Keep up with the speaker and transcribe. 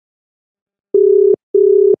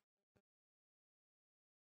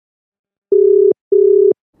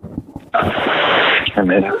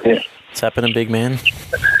What's happening, big man?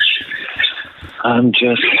 I'm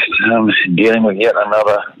just dealing with yet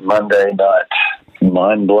another Monday night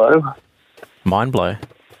mind blow. Mind blow?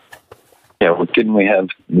 Yeah, well, didn't we have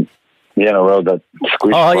the NRL got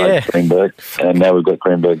squished by Greenberg, and now we've got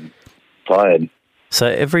Greenberg fired. So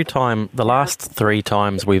every time, the last 3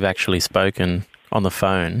 times we've actually spoken on the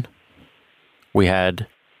phone, we had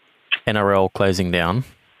NRL closing down,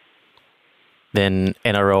 then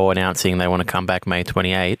NRL announcing they want to come back May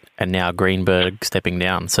 28, and now Greenberg stepping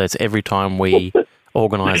down. So it's every time we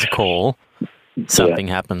organise a call, something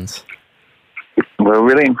happens. We're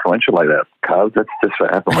really influential like that, Carl. That's just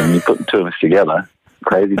what happens when you put the two of us together.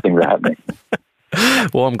 Crazy things are happening.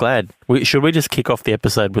 Well, I'm glad. Should we just kick off the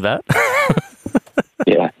episode with that?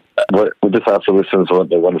 Yeah. We'll just ask the listeners what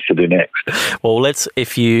they want us to do next. Well,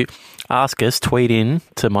 if you ask us, tweet in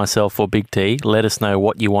to myself or Big T, let us know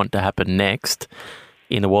what you want to happen next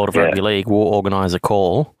in the world of rugby league. We'll organise a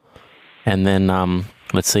call, and then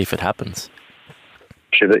let's see if it happens.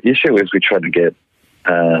 So the issue is we tried to get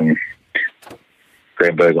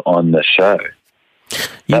Greenberg on the show.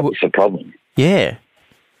 That was the problem. Yeah.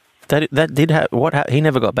 That did happen. He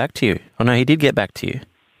never got back to you. Oh, no, he did get back to you.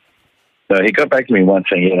 No, he got back to me once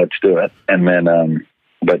saying, yeah, let's do it. And then,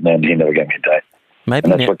 but then he never gave me a date.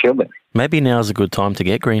 And that's what killed him. Maybe now's a good time to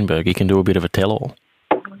get Greenberg. He can do a bit of a tell-all.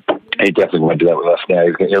 He definitely won't do that with us now.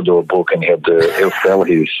 He'll do a book and he'll sell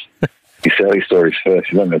his stories first.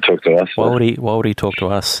 He's not going to talk to us. Why would he talk to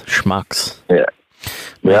us? Schmucks. Yeah.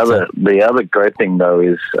 The other great thing, though,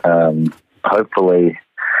 is hopefully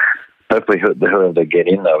whoever they get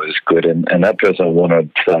in, though, is good. And that person will want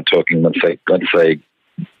to start talking. Let's say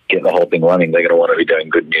get the whole thing running. They're going to want to be doing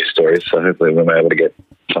good news stories. So hopefully we'll be able to get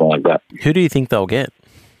something like that. Who do you think they'll get?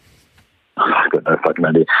 I've got no fucking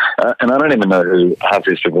idea. And I don't even know who half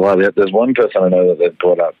these people are. There's one person I know that they've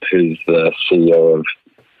brought up who's the CEO of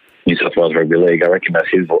New South Wales Rugby League. I recognise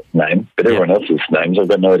his name, but everyone else's names, I've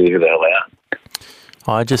got no idea who the hell they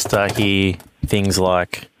are. I just hear things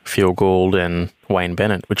like Phil Gould and Wayne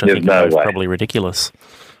Bennett, which I think is probably ridiculous.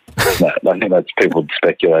 No, I think that's people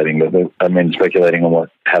speculating. Speculating on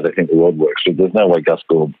how they think the world works. But there's no way Gus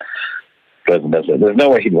Gould goes and does it. There's no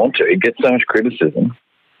way he'd want to. He'd get so much criticism.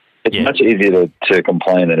 It's much easier to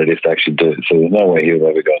complain than it is to actually do it. So there's no way he would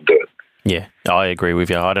ever go and do it. Yeah, I agree with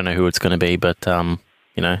you. I don't know who it's going to be, but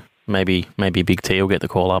maybe Big T will get the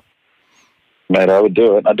call up. Mate, I would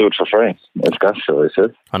do it. I'd do it for free. As Gus always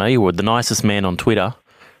said. I know you would. The nicest man on Twitter,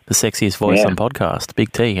 the sexiest voice on podcast,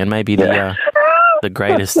 Big T, and maybe the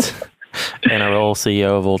greatest NRL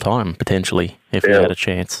CEO of all time, potentially, if you had a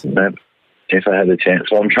chance. If I had a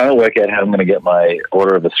chance. Well, I'm trying to work out how I'm going to get my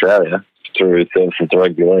Order of Australia through Services to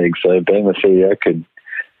Rugby League, so being the CEO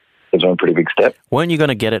is one pretty big step. Weren't you going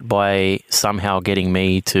to get it by somehow getting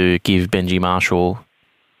me to give Benji Marshall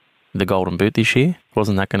the Golden Boot this year?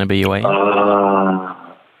 Wasn't that going to be your way?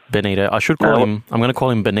 Benito. I should call him. I'm going to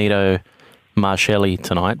call him Benito Marcelli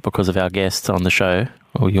tonight because of our guest on the show.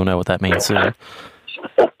 Well, you'll know what that means soon.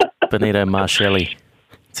 Benito Marcelli.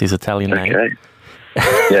 It's his Italian name.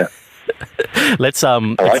 Yeah. Let's I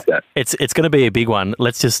like that. It's going to be a big one.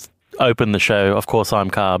 Let's just open the show. Of course, I'm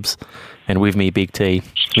Carbs, and with me, Big T.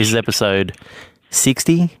 This is episode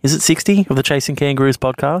 60. Is it 60 of the Chasing Kangaroos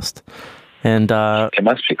podcast? And it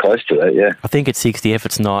must be close to that, yeah. I think it's 60. If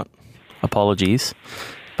it's not, apologies.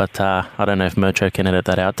 But I don't know if Mercho can edit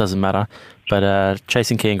that out. Doesn't matter. But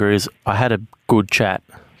Chasing Kangaroos, I had a good chat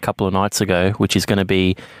a couple of nights ago, which is going to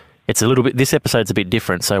be, this episode's a bit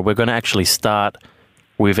different. So we're going to actually start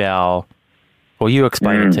with you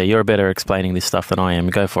explain it to. You're better explaining this stuff than I am.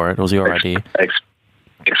 Go for it. It was your idea.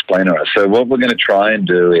 Explain it. So what we're going to try and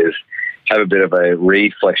do is have a bit of a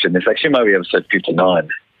reflection. This actually might be episode 59.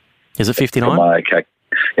 Is it 59?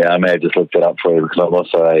 Yeah, I may have just looked it up for you because I'm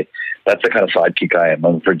also that's the kind of sidekick I am.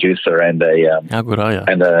 I'm a producer and how good are you?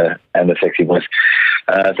 And a sexy voice.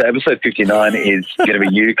 So episode 59 is going to be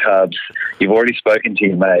you, Carbs. You've already spoken to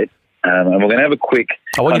your mate, and we're going to have a quick.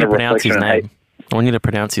 I want you to pronounce his name. I want you to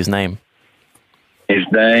pronounce his name. His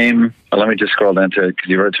name. Let me just scroll down to it because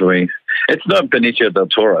you wrote to me. It's not Benicio del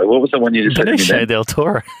Toro. What was the one you just said to me? Benicio del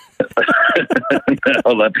Toro.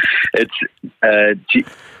 Hold on.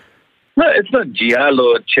 No, it's not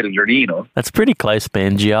Giallo Celerino. That's pretty close,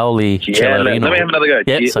 Ben. Gioele Celerino. Let me have another go.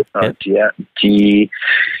 Because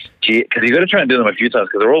you've got to try and do them a few times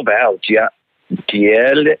because they're all vowels.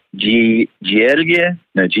 Gioele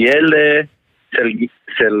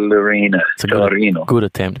Celerino. It's a good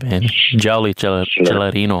attempt, man. Gioele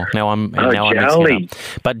Celerino. Now I'm mixing it up.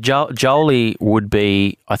 But Gioele would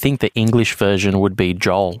be, I think the English version would be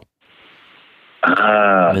Joel.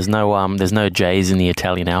 There's no J's in the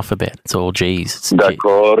Italian alphabet. It's all G's. It's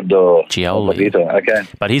D'accordo. Gioele. Okay.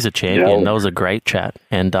 But he's a champion. Gioele. That was a great chat.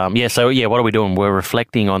 And what are we doing? We're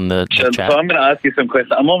reflecting on the chat. So I'm going to ask you some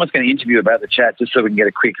questions. I'm almost going to interview about the chat just so we can get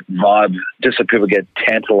a quick vibe, just so people get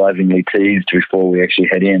tantalisingly teased before we actually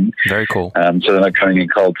head in. Very cool. So they're not coming in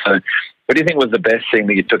cold. So what do you think was the best thing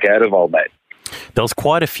that you took out of Old Mate? There was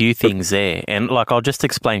quite a few things there. And, I'll just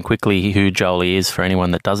explain quickly who Gioele is for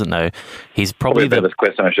anyone that doesn't know. He's probably the first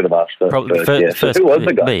question I should have asked. First, who was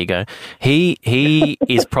the guy? There you go. He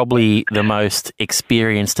is probably the most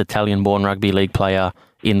experienced Italian-born rugby league player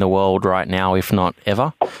in the world right now, if not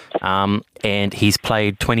ever. And he's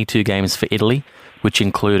played 22 games for Italy, which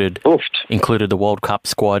included the World Cup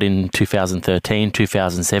squad in 2013,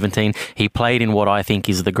 2017. He played in what I think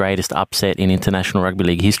is the greatest upset in international rugby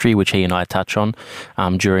league history, which he and I touch on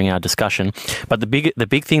during our discussion. But the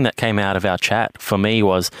big thing that came out of our chat for me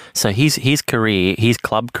was, so his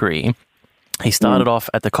club career, he started off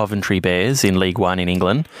at the Coventry Bears in League One in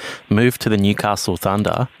England, moved to the Newcastle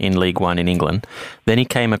Thunder in League One in England. Then he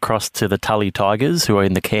came across to the Tully Tigers, who are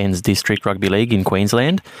in the Cairns District Rugby League in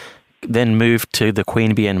Queensland. Then moved to the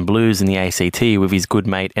Queanbeyan Blues in the ACT with his good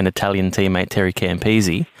mate and Italian teammate Terry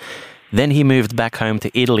Campese. Then he moved back home to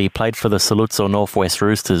Italy, played for the Saluzzo Northwest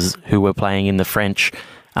Roosters, who were playing in the French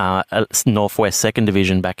Northwest Second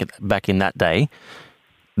Division back in that day.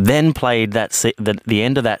 Then played the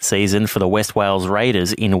end of that season for the West Wales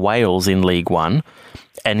Raiders in Wales in League One,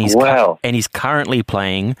 and he's currently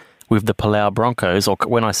playing with the Palau Broncos, or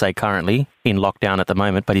when I say currently, in lockdown at the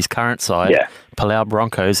moment, but his current side, Palau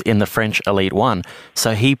Broncos, in the French Elite One.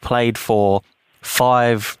 So he played for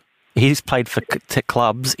clubs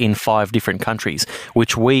in 5 different countries,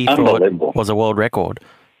 which we thought was a world record.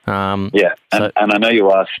 And I know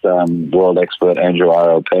you asked world expert Andrew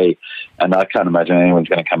RLP, and I can't imagine anyone's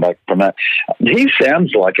going to come back from that. He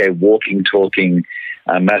sounds like a walking, talking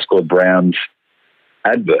Mascot Browns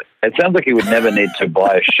advert. It sounds like he would never need to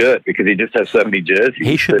buy a shirt because he just has so many jerseys.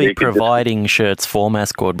 He should be providing shirts for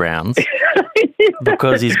Mascot Browns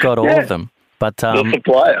because he's got all of them. But the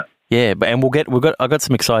supplier. Yeah, and I got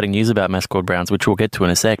some exciting news about Mascot Browns, which we'll get to in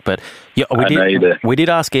a sec. But yeah, we did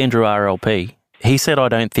ask Andrew RLP. He said, I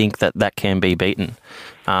don't think that can be beaten,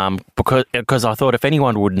 because I thought if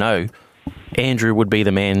anyone would know, Andrew would be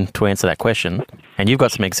the man to answer that question. And you've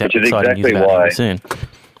got some exciting news about him soon.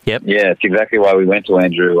 Yep. Yeah, it's exactly why we went to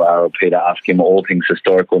Andrew RLP to ask him all things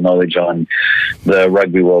historical knowledge on the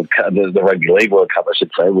Rugby World Cup, the Rugby League World Cup, I should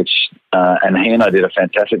say. And he and I did a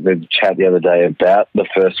fantastic chat the other day about the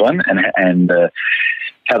first one and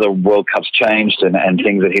how the World Cup's changed and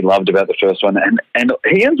things that he loved about the first one. And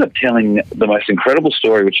he ends up telling the most incredible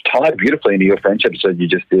story, which tied beautifully into your French episode you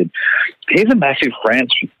just did. He's a massive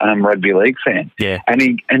France rugby league fan. Yeah. And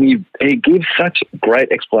he gives such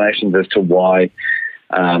great explanations as to why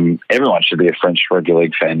everyone should be a French rugby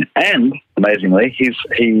league fan. And amazingly,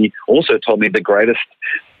 he also told me the greatest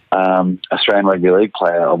Australian rugby league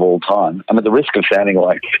player of all time. And at the risk of sounding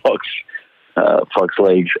like Fox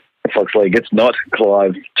League, it's not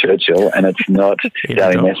Clive Churchill and it's not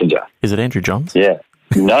Gary Messenger. Is it Andrew Johns? Yeah.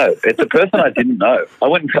 No, it's a person I didn't know. I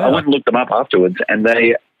went and looked them up afterwards, and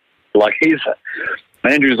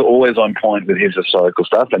Andrew's always on point with his historical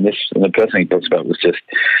stuff, and the person he talks about was just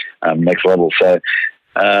next level. So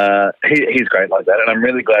he's great like that, and I'm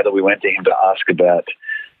really glad that we went to him to ask about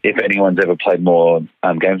if anyone's ever played more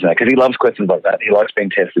games than that, because he loves questions like that. He likes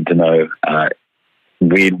being tested to know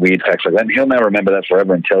weird facts like that, and he'll now remember that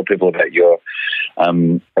forever and tell people about your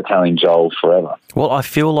Italian Joel forever. Well, I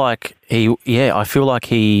feel like his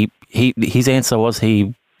answer was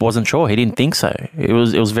he wasn't sure. He didn't think so. It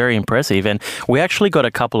was very impressive, and we actually got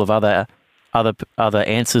a couple of other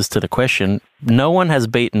answers to the question. No one has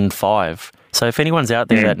beaten 5. So if anyone's out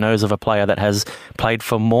there that knows of a player that has played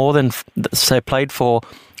for played for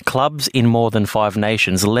clubs in more than 5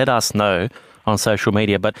 nations, let us know on social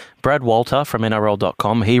media. But Brad Walter from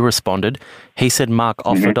NRL.com, he responded. He said Mark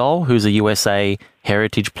Offerdal, who's a USA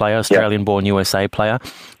heritage player, Australian-born USA player.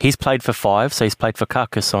 He's played for 5, so he's played for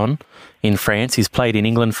Carcassonne in France. He's played in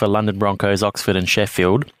England for London Broncos, Oxford and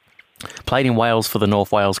Sheffield. Played in Wales for the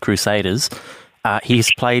North Wales Crusaders.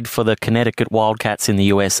 He's played for the Connecticut Wildcats in the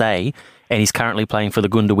USA, and he's currently playing for the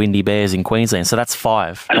Goondiwindi Bears in Queensland. So that's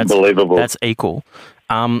 5. Unbelievable. That's equal.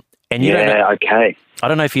 And okay. I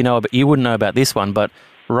don't know if you know, but you wouldn't know about this one, but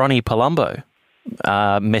Ronnie Palumbo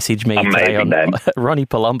messaged me today on Ronnie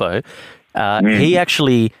Palumbo. He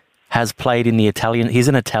actually has played in the Italian. He's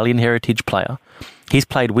an Italian heritage player. He's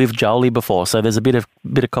played with Gioele before, so there's a bit of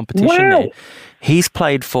competition there. He's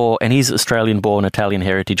played for, and he's Australian-born Italian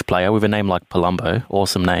heritage player with a name like Palumbo,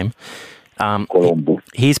 awesome name. Colombo.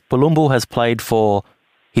 Palumbo has played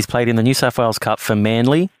he's played in the New South Wales Cup for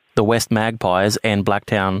Manly, the West Magpies, and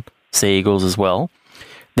Blacktown Sea Eagles as well.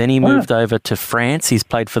 Then he moved over to France. He's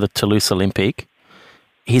played for the Toulouse Olympique.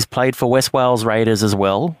 He's played for West Wales Raiders as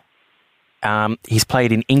well. He's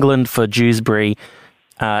played in England for Dewsbury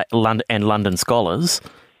and London Scholars.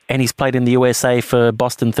 And he's played in the USA for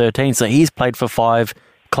Boston 13. So he's played for 5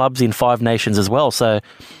 clubs in 5 nations as well. So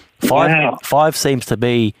five seems to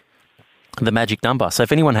be the magic number. So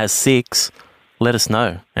if anyone has 6, let us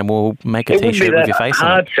know, and we'll make a T-shirt with your face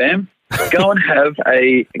on it. Sam. Go and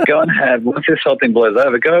have once this whole thing blows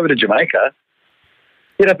over, go over to Jamaica,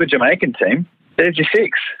 hit up a Jamaican team. There's your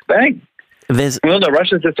 6. Bang. We all know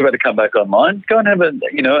Russia's just about to come back online. Go and have a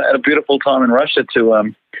beautiful time in Russia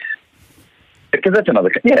to because that's another.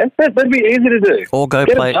 Yeah, that'd be easy to do. Or Get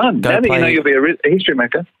it done. Now that you know you'll be a history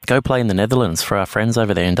maker. Go play in the Netherlands for our friends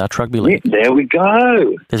over there in Dutch Rugby League. Yeah, there we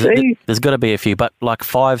go. There's got to be a few, but like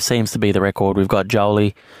 5 seems to be the record. We've got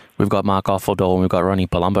Gioele, we've got Mark Offeldahl, and we've got Ronnie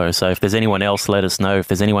Palumbo. So if there's anyone else, let us know. If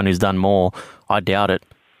there's anyone who's done more, I doubt it,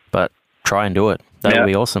 but try and do it. That would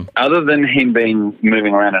be awesome. Other than him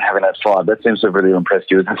moving around and having that 5, that seems to have really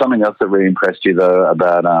impressed you. Is there something else that really impressed you, though,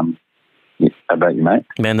 about your mate?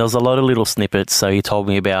 Man, there was a lot of little snippets. So he told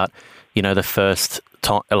me about, the first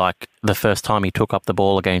time he took up the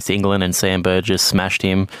ball against England and Sam Burgess smashed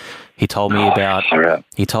him. He told me about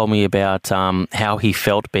how he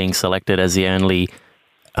felt being selected as the only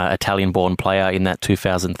Italian-born player in that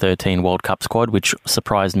 2013 World Cup squad, which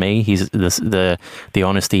surprised me. The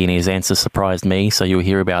honesty in his answer surprised me. So you'll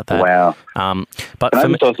hear about that. Wow. But I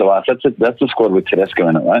just also ask, that's the squad with Tedesco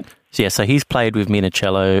in it, right? Yeah. So he's played with the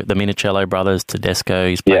Minicello brothers, Tedesco.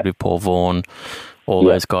 He's played with Paul Vaughan, all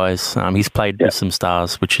those guys. He's played with some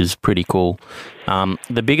stars, which is pretty cool.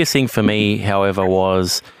 The biggest thing for me, however,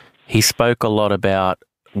 was he spoke a lot about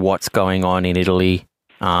what's going on in Italy.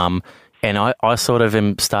 And I sort of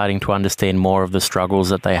am starting to understand more of the struggles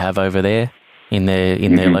that they have over there in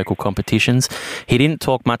their local competitions. He didn't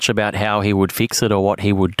talk much about how he would fix it or what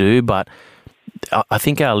he would do, but I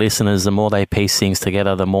think our listeners, the more they piece things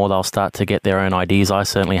together, the more they'll start to get their own ideas. I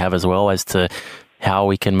certainly have as well, as to how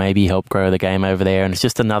we can maybe help grow the game over there. And it's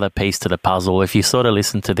just another piece to the puzzle. If you sort of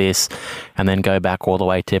listen to this and then go back all the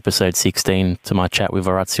way to episode 16 to my chat with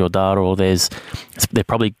Orazio Daro, they're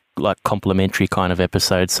probably like complimentary kind of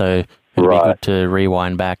episodes. So it'd be good to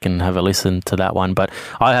rewind back and have a listen to that one. But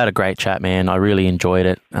I had a great chat, man. I really enjoyed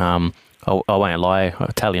it. I won't lie,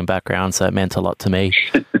 Italian background, so it meant a lot to me.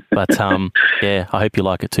 But I hope you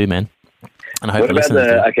like it too, man. And I hope what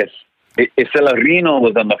about if Celerino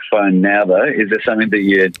was on the phone now, though, is there something that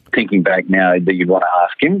you're thinking back now that you'd want to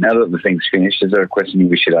ask him? Now that the thing's finished, is there a question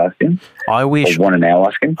we should ask him? I wish. Or want to now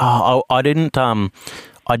ask him? I didn't.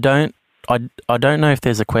 I don't know if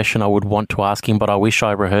there's a question I would want to ask him, but I wish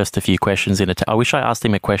I rehearsed a few questions I wish I asked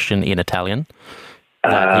him a question in Italian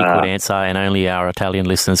that he could answer, and only our Italian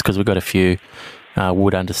listeners, because we've got a few,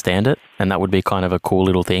 would understand it, and that would be kind of a cool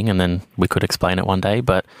little thing, and then we could explain it one day.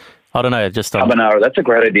 But I don't know, just carbonara. That's a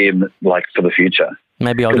great idea, like for the future.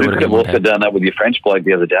 Maybe I'll do it again. You could have also done that with your French bloke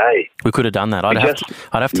the other day. We could have done that. I'd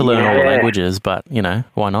have to learn all the languages, but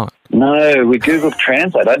why not? No, we Google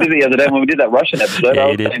Translate. I did it the other day when we did that Russian episode. I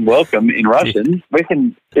was saying welcome in Russian. This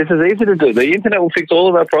is easy to do. The internet will fix all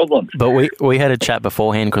of our problems. But we had a chat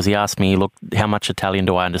beforehand, because he asked me, look, how much Italian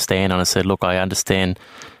do I understand? And I said, look, I understand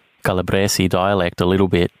Calabrese dialect a little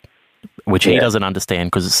bit, which he doesn't understand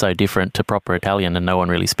because it's so different to proper Italian, and no one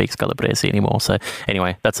really speaks Calabrese anymore. So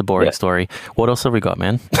anyway, that's a boring story. What else have we got,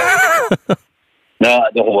 man? No,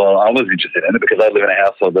 well, I was interested in it because I live in a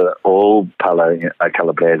household that all parle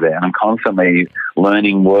Calabrese, and I'm constantly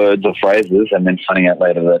learning words or phrases and then finding out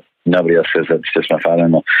later that nobody else says it. It's just my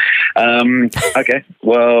father-in-law. Okay,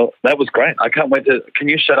 well, that was great. I can't wait to... Can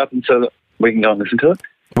you shut up and so that we can go and listen to it?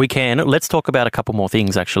 We can. Let's talk about a couple more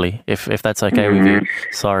things, actually, if that's okay with you.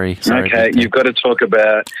 Sorry. Okay, you've got to talk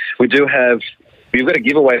about... You've got a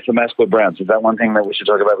giveaway for Mascot Browns. Is that one thing that we should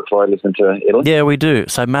talk about before I listen to Italy? Yeah, we do.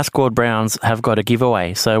 So Mascot Browns have got a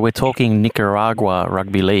giveaway. So we're talking Nicaragua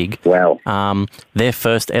Rugby League. Wow. Their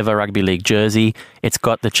first ever Rugby League jersey. It's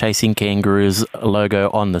got the Chasing Kangaroos logo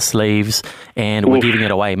on the sleeves, and we're giving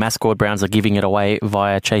it away. Mascot Browns are giving it away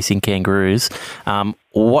via Chasing Kangaroos.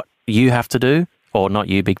 What you have to do, or not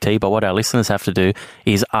you, Big T, but what our listeners have to do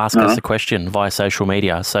is ask us a question via social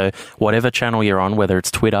media. So whatever channel you're on, whether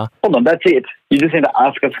it's Twitter... Hold on, that's it. You just need to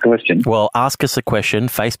ask us a question. Well, ask us a question,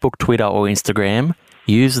 Facebook, Twitter or Instagram.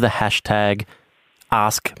 Use the hashtag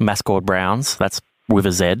 #AskMascotBrowns. That's with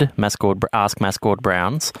a Z, Ask Mascot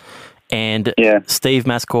Browns. And Steve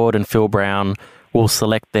Mascot and Phil Brown will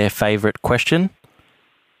select their favourite question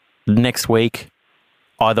next week,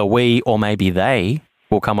 either we or maybe they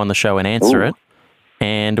will come on the show and answer it.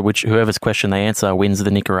 And whoever's question they answer wins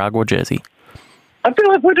the Nicaragua jersey. I feel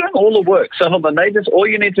like we're doing all the work. So hold on, all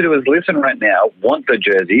you need to do is listen right now, want the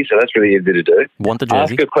jersey, so that's really easy to do. Want the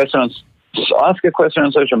jersey. Ask a question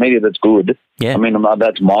on social media that's good. Yeah. I mean,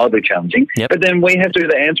 that's mildly challenging. Yep. But then we have to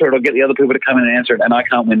either answer it or get the other people to come in and answer it, and I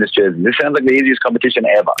can't win this jersey. This sounds like the easiest competition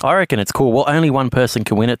ever. I reckon it's cool. Well, only one person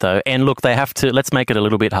can win it, though. And look, they have to, let's make it a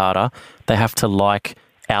little bit harder. They have to like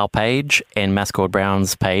our page and Mascot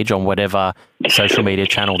Brown's page on whatever social media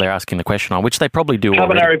channel they're asking the question on, which they probably do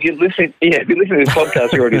already. If you listen to this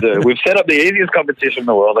podcast, you already do. We've set up the easiest competition in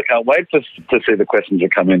the world. I can't wait to see the questions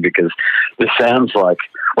that come in, because this sounds like,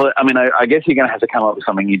 well, I mean, I guess you're going to have to come up with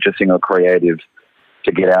something interesting or creative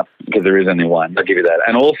to get out, because there is only one. I'll give you that.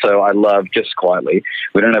 And also, I love, just quietly,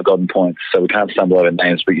 we don't have golden points, so we can't stumble over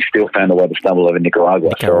names, but you still found a way to stumble over Nicaragua.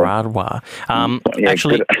 Nicaragua.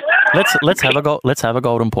 Actually, let's have a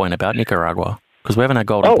golden point about Nicaragua, because we haven't had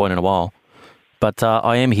golden point in a while. But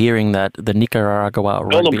I am hearing that the Nicaragua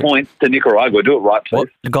golden point to Nicaragua. Do it right, please.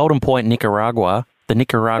 The golden point Nicaragua, the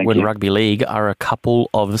Nicaraguan Rugby League, are a couple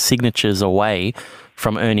of signatures away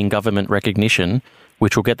from earning government recognition,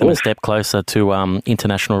 which will get them a step closer to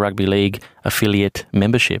International Rugby League affiliate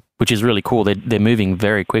membership, which is really cool. They're moving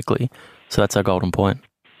very quickly. So that's our golden point.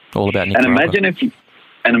 All about Nicaragua.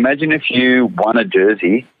 And imagine if you won a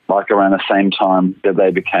jersey like around the same time that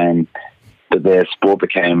their sport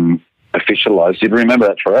became officialised. You'd remember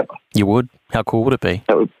that forever. You would. How cool would it be?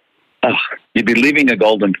 You'd be living a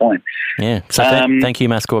golden point. Yeah. So thank you,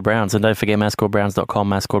 Mascot Browns. And don't forget mascotbrowns.com,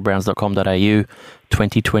 mascotbrowns.com.au,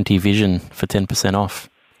 2020 vision for 10% off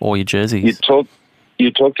all your jerseys.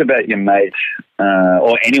 You talked about your mate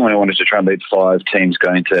or anyone who wanted to try and beat 5 teams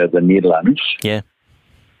going to the Netherlands. Yeah.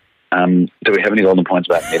 Do we have any golden points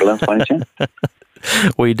about Netherlands by any chance?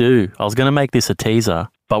 We do. I was going to make this a teaser,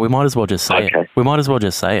 but we might as well just say it. We might as well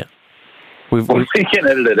just say it. We can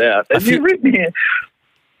edit it out. Have you written here?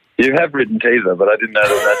 You have written teaser, but I didn't know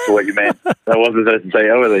that's what you meant. I wasn't supposed to say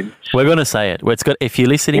everything. We're going to say it. If you're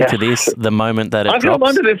listening to this, the moment that it drops... I've held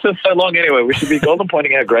on to this for so long anyway. We should be golden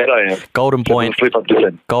pointing how great I am. Golden point. Slip up to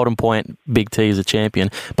 10. Golden point, Big T is a champion.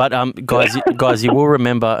 But guys, you will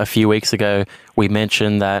remember a few weeks ago we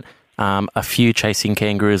mentioned that a few Chasing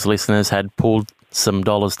Kangaroos listeners had pulled some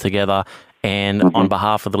dollars together, and on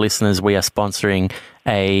behalf of the listeners, we are sponsoring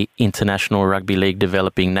a International Rugby League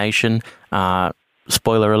developing nation.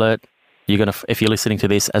 Spoiler alert, if you're listening to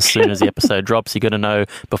this as soon as the episode drops, you're going to know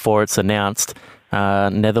before it's announced.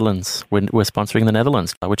 Netherlands. We're sponsoring the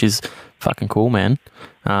Netherlands, which is fucking cool, man.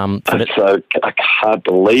 I can't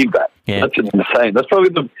believe that. Yeah. That's insane. That's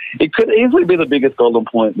probably it could easily be the biggest golden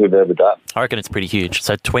point we've ever done. I reckon it's pretty huge.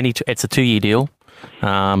 So it's a 2-year deal.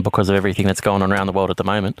 Because of everything that's going on around the world at the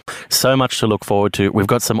moment. So much to look forward to. We've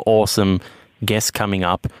got some awesome guests coming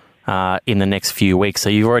up in the next few weeks. So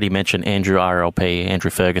you've already mentioned Andrew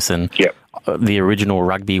Ferguson, the original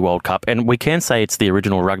Rugby World Cup. And we can say it's the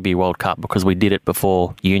original Rugby World Cup because we did it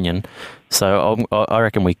before Union. So I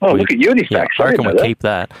reckon look at Uni facts. I reckon we keep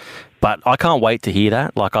that. But I can't wait to hear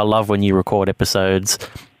that. Like, I love when you record episodes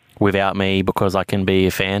without me, because I can be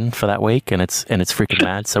a fan for that week, and it's freaking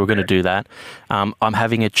mad. So we're going to do that. I'm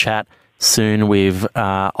having a chat soon with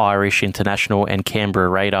Irish international and Canberra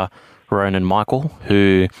Raider Ronan Michael,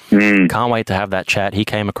 who can't wait to have that chat. He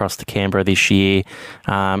came across to Canberra this year,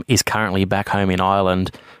 is currently back home in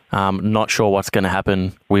Ireland. Not sure what's going to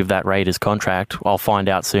happen with that Raiders contract. I'll find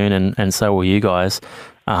out soon, and so will you guys.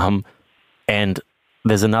 And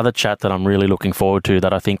there's another chat that I'm really looking forward to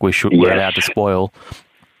that I think we're allowed to spoil.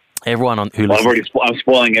 Everyone who listens... I'm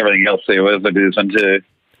spoiling everything else, so we'll do this one too.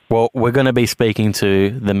 Well, we're going to be speaking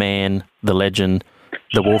to the man, the legend,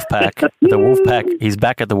 the Wolfpack. The Wolfpack, he's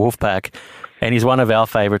back at the Wolfpack, and he's one of our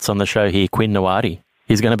favourites on the show here, Quinn Nawadi.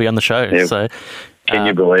 He's going to be on the show. Yeah. So, can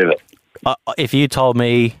you believe it? If you told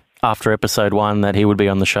me after episode 1 that he would be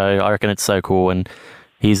on the show, I reckon it's so cool, and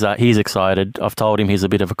he's excited. I've told him he's a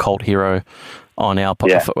bit of a cult hero on our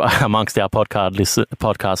amongst our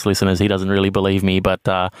podcast listeners. He doesn't really believe me, but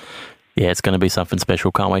it's going to be something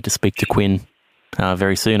special. Can't wait to speak to Quinn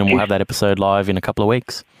very soon, and we'll have that episode live in a couple of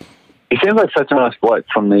weeks. He seems like such a nice bloke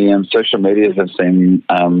from the social medias I've seen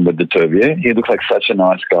with the two of you. He looks like such a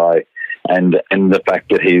nice guy, and the fact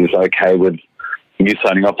that he's okay with you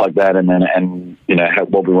signing off like that, and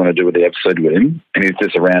what we want to do with the episode with him, and he's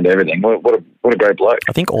just around everything. What a great bloke.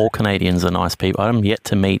 I think all Canadians are nice people. I'm yet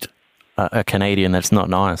to meet a Canadian that's not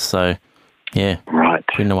nice. So, yeah. Right.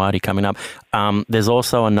 Quinn Nawadi coming up. There's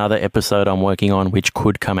also another episode I'm working on which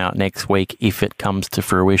could come out next week if it comes to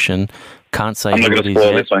fruition. Can't say I'm who not it going to is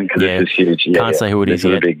spoil yet. this one because this is huge. Can't say who it is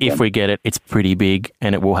yet. If one. we get it, it's pretty big,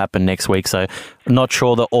 and it will happen next week. So, not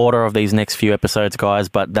sure the order of these next few episodes, guys,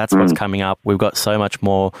 but that's what's coming up. We've got so much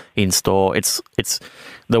more in store. It's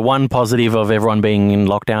the one positive of everyone being in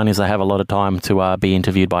lockdown is they have a lot of time to be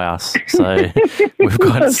interviewed by us. So we've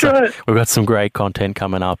got some great content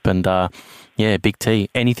coming up, and yeah, Big T.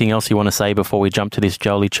 Anything else you want to say before we jump to this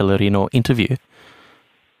Gioele Celerino interview?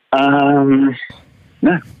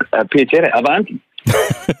 No, piacere, avanti.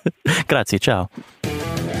 Grazie, ciao.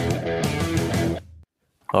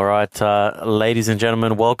 All right, ladies and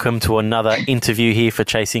gentlemen, welcome to another interview here for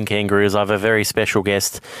Chasing Kangaroos. I have a very special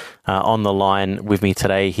guest on the line with me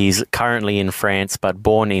today. He's currently in France, but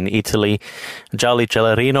born in Italy. Gioele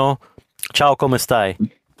Celerino, ciao, come stai?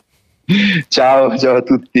 Ciao a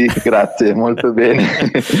tutti, grazie, molto bene.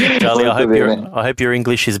 Gioele, I hope your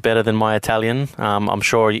English is better than my Italian. I'm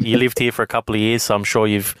sure you lived here for a couple of years, so I'm sure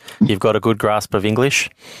you've got a good grasp of English.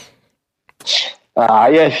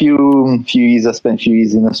 Yeah, a few years. I spent a few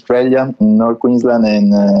years in Australia, in North Queensland,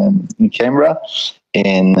 and in Canberra,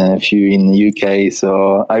 and a few in the UK.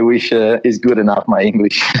 So I wish it's good enough, my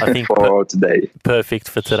English, I think for today. Perfect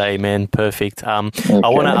for today, man. Perfect. Okay. I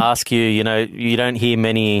want to ask you, you don't hear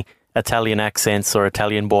many Italian accents or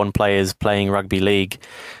Italian-born players playing rugby league.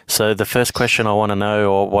 So the first question I want to know,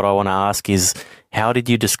 or what I want to ask, is how did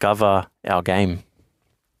you discover our game?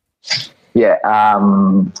 Yeah,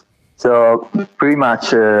 so pretty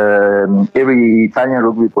much every Italian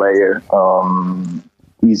rugby player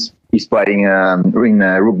is playing in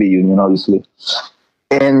rugby union, obviously.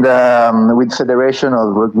 And with Federation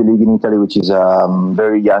of Rugby League in Italy, which is a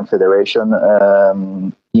very young federation,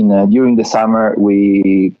 during the summer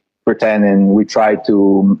we pretend and we try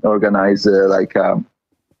to organize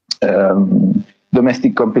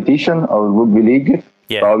domestic competition of rugby league.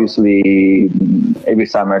 Yeah. Obviously, every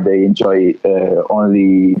summer they enjoy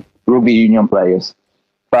only rugby union players.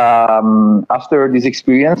 But after this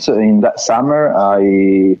experience in that summer,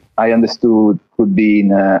 I understood could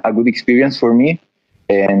be a good experience for me,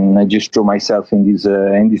 and I just threw myself in this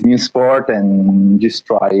new sport and just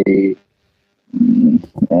try.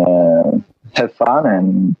 Have fun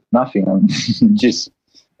and nothing. Just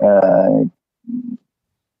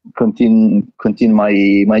continue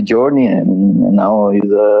my journey, and now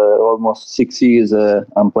is almost 6 years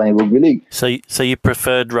I'm playing rugby league. So you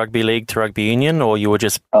preferred rugby league to rugby union, or you were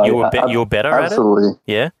just you were better absolutely. At it?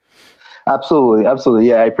 Yeah. Absolutely.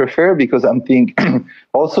 Yeah, I prefer because I'm thinking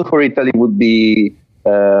also for Italy would be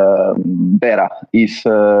better if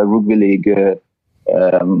rugby league.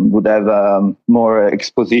 Would have more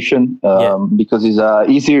exposition because it's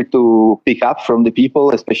easier to pick up from the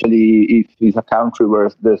people, especially if it's a country where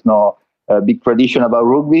there's no big tradition about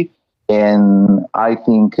rugby. And I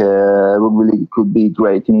think rugby league could be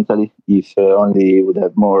great in Italy if only would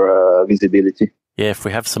have more visibility. Yeah, if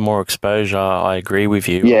we have some more exposure, I agree with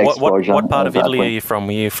you. Yeah, what part of Italy are you from?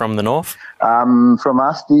 Are you from the north? From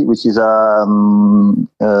Asti, which is a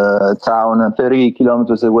town 30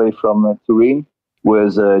 kilometers away from Turin, where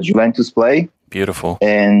Juventus play. Beautiful.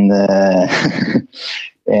 And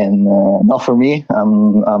not for me.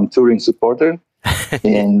 I'm Turin supporter,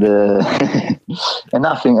 and and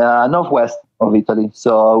nothing. Northwest of Italy,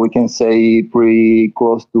 so we can say pretty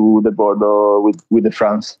close to the border with the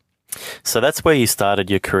France. So that's where you started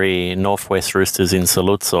your career, Northwest Roosters in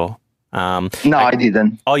Saluzzo. No, I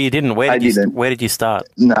didn't. Oh, you didn't? Where did you start?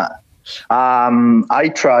 No. I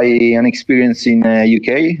try an experience in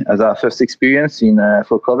UK as a first experience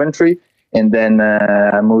for Coventry, and then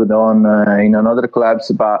I moved on in another clubs.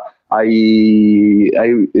 But I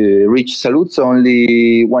reached Saluzzo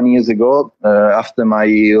only 1 year ago after my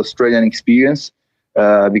Australian experience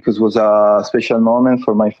because it was a special moment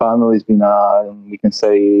for my family. It's been we can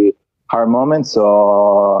say hard moment,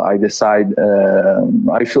 so I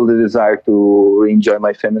I feel the desire to enjoy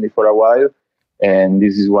my family for a while. And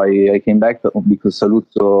this is why I came back, because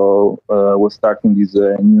Saluzzo was starting this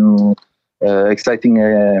new exciting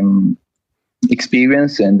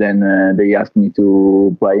experience. And then they asked me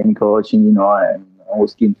to play in coaching, and I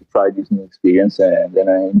was keen to try this new experience, and then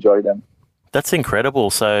I enjoyed them. That's incredible.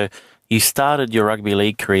 So you started your rugby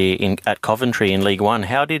league career at Coventry in League One.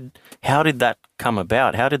 How did that come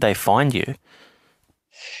about? How did they find you?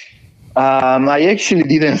 I actually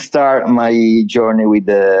didn't start my journey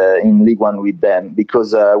in League One with them,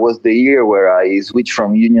 because it was the year where I switched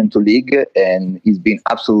from Union to League, and it's been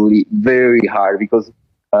absolutely very hard because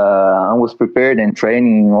I was prepared and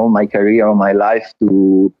training all my career, all my life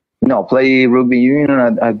to play rugby union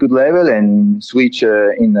at a good level and switch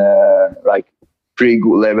in pretty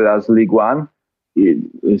good level as League One.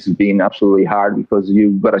 it's been absolutely hard because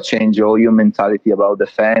you've got to change all your mentality about the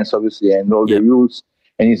fans, obviously, and all the rules.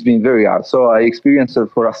 And it's been very hard. So I experienced it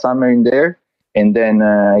for a summer in there. And then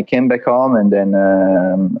I came back home, and then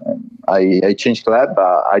I changed club,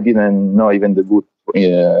 but I didn't know even debut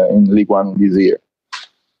in League One this year.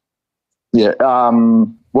 Yeah.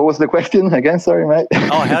 What was the question again? Sorry, mate.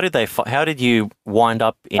 Oh, how did you wind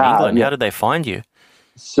up in England? Yeah. How did they find you?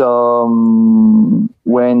 So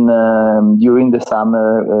when during the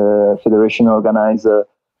summer, Federation organized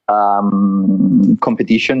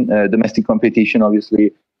competition, domestic competition,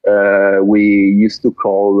 obviously. We used to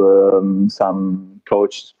call some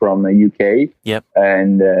coaches from UK. Yep.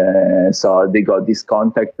 And so they got this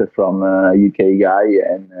contact from a UK guy,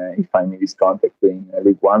 and he found me this contact in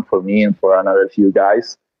League One for me and for another few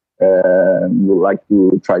guys. Would like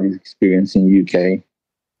to try this experience in UK.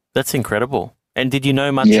 That's incredible. And did you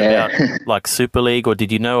know much about like Super League, or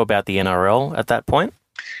did you know about the NRL at that point?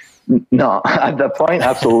 No, at that point,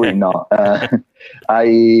 absolutely not.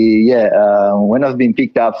 When I've been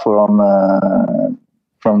picked up from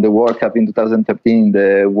the World Cup in 2013,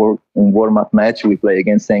 the warm-up match we play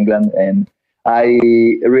against England, and I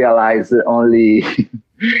realized only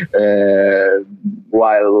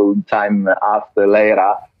while time after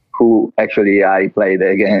later who actually I played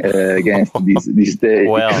against these days.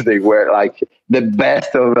 Wow. Because they were like the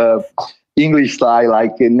best of English style,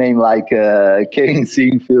 like a name like Kevin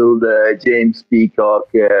Sinfield, James Peacock,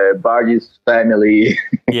 Barges family.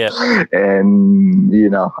 Yeah. And,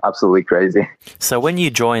 absolutely crazy. So when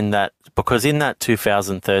you joined that, because in that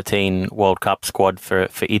 2013 World Cup squad for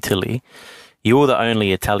Italy, you were the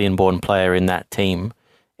only Italian-born player in that team.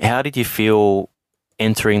 How did you feel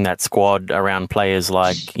entering that squad around players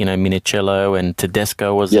like, Minicello and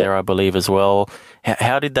Tedesco was there, I believe, as well?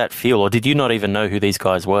 How did that feel? Or did you not even know who these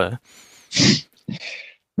guys were? It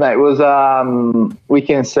was, we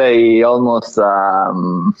can say, almost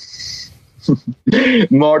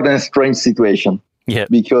more than a strange situation. Yeah.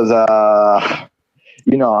 Because, I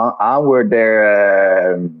were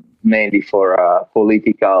there mainly for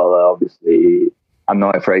political, obviously, I'm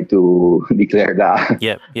not afraid to declare that.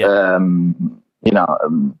 Yeah, yeah.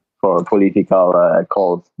 For political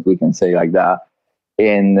cause, we can say like that.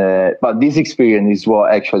 And but this experience is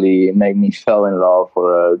what actually made me fall in love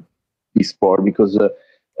for this sport, because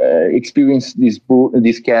experience this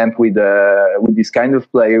camp with this kind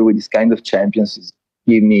of player, with this kind of champions,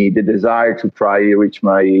 give me the desire to try reach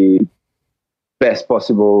my best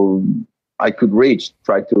possible I could reach,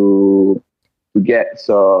 try to get.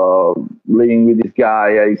 So living with this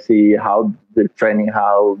guy, I see how the training,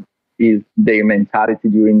 how is their mentality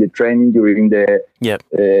during the training, during the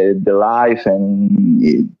life,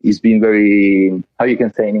 and it's been very, how you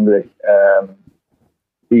can say in English,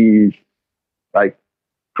 he's like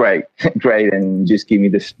great, and just give me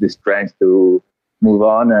the strength to move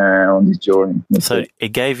on this journey. So it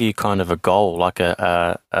gave you kind of a goal, like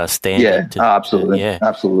a standard. Yeah, absolutely.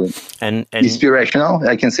 Absolutely. And inspirational,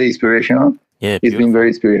 I can say inspirational. Yeah, it's been very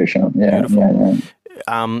inspirational. Yeah, yeah.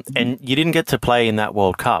 And you didn't get to play in that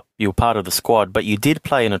World Cup. You were part of the squad, but you did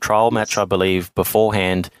play in a trial match, I believe,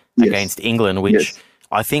 beforehand against England, which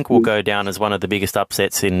I think will go down as one of the biggest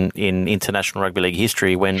upsets in International Rugby League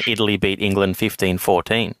history, when Italy beat England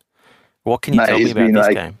 15-14. What can you tell me about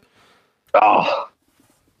this game? Oh,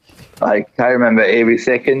 I remember every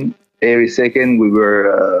second we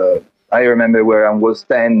were, I remember where I was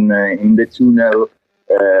standing in the tunnel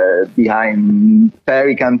behind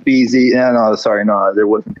Perry Campisi. No, there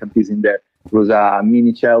wasn't Campisi in there. It was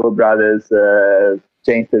Minicello brothers,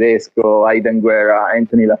 James Tedesco, Aidan Guerra,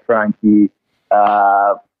 Anthony Lafranchi.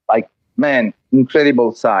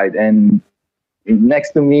 Incredible side. And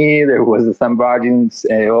next to me, there was Sam Bargins,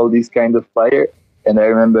 all these kind of players. And I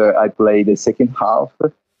remember I played the second half,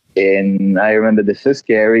 and I remember the first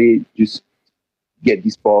carry, just get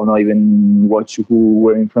this ball, not even watch who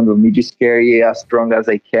were in front of me, just carry as strong as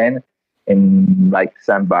I can. And like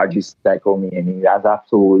Sam Bargis tackled me, and he has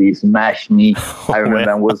absolutely smashed me. I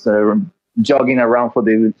remember I was jogging around for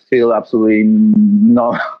the field, absolutely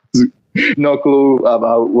no clue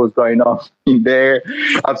about what's going on in there,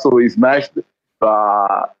 absolutely smashed.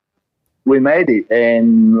 But we made it,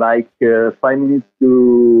 and 5 minutes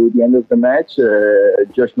to the end of the match,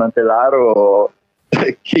 Josh Mantelaro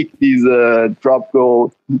kicked this drop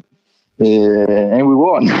goal, and we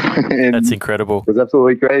won. And that's incredible. It was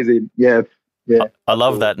absolutely crazy. Yeah. I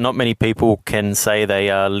love that. Not many people can say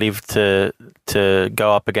they lived to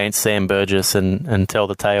go up against Sam Burgess and tell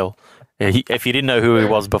the tale. If you didn't know who he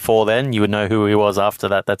was before then, you would know who he was after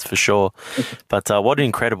that, that's for sure. But what an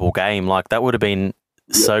incredible game. Like, that would have been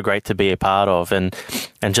so great to be a part of, and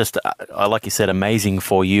just like you said, amazing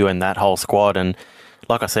for you and that whole squad. And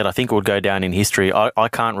like I said, I think it would go down in history. I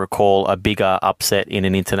can't recall a bigger upset in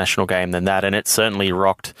an international game than that, and it certainly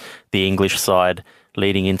rocked the English side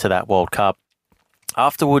leading into that World Cup.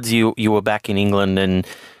 Afterwards, you were back in England, and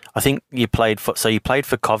I think you played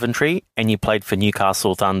for Coventry and you played for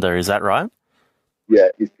Newcastle Thunder. Is that right? Yeah,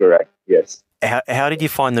 it's correct. Yes. How did you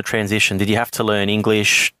find the transition? Did you have to learn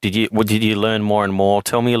English? Did you learn more and more?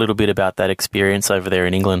 Tell me a little bit about that experience over there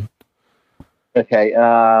in England. Okay.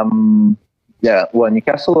 Yeah. Well,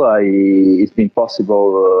 Newcastle, it's been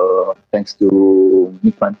possible thanks to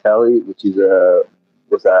Nick Mantelli, which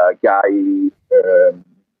was a guy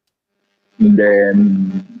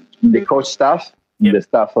in the coach staff, in the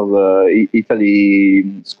staff of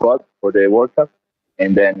Italy squad for the World Cup.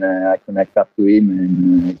 And then I connect up to him,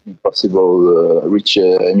 and it's been possible reach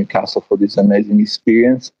Newcastle for this amazing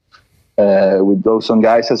experience with those some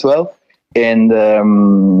guys as well. And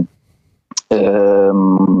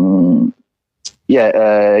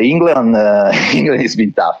England has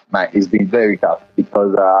been tough. It's been very tough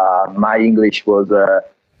because my English was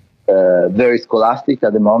very scholastic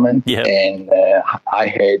at the moment, and I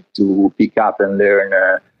had to pick up and learn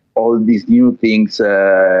all these new things.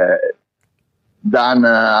 Done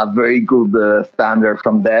a very good standard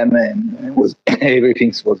from them, and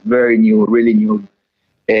everything was very new, really new,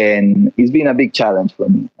 and it's been a big challenge for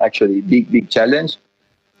me. Actually, big challenge.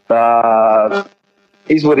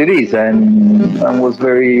 Is what it is, and I was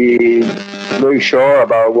very sure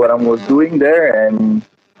about what I was doing there, and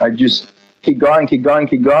I just keep going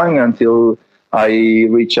until I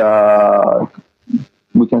reach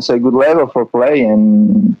we can say good level for play,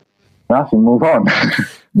 and nothing, move on.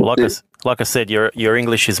 Well, like I said, your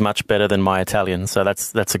English is much better than my Italian, so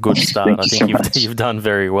that's a good start. I think you've done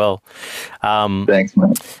very well. Thanks,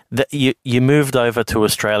 man. You moved over to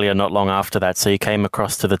Australia not long after that, so you came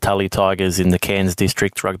across to the Tully Tigers in the Cairns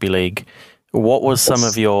District Rugby League. What was some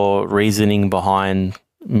of your reasoning behind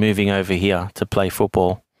moving over here to play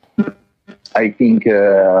football? I think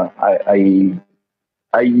I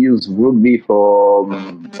use rugby for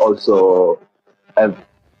also have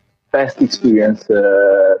best experience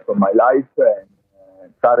from my life, and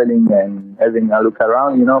traveling and having a look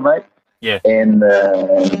around, mate. Yeah. And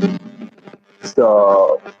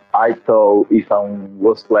so I thought if I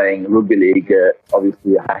was playing rugby league,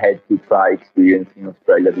 obviously I had to try experience in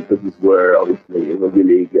Australia, because it's where obviously rugby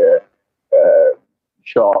league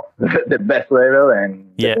show the best level and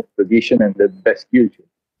the best tradition and the best future.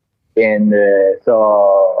 And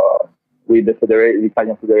so with the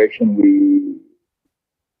Italian Federation, we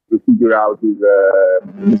figure out this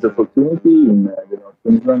opportunity in North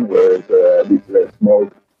Queensland, where this small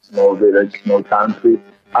village, small country,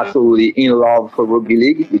 absolutely in love for rugby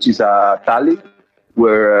league, which is a Tully,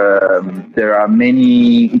 where there are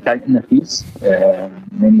many Italian natives,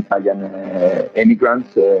 many Italian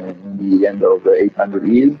immigrants in the end of the 800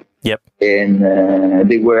 years. Yep. And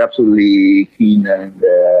they were absolutely keen and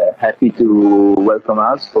happy to welcome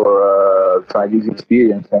us for try this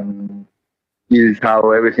experience, and this is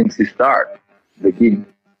how everything starts.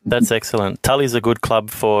 That's excellent. Tully's a good club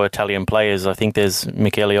for Italian players. I think there's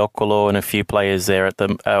Michele Occolo and a few players there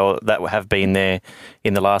that have been there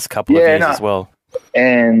in the last couple of years as well.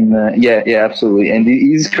 And absolutely. And it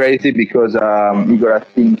is crazy because Igor, I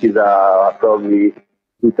think, is probably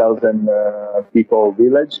 2,000 people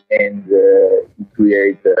village, and he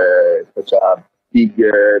creates such a big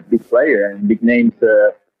player and big names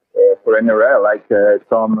for NRL, like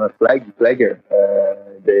Tom Flagger,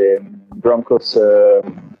 the Broncos,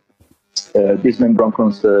 Brisbane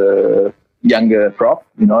Broncos young prop,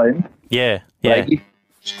 you know him? Yeah. Flaggy.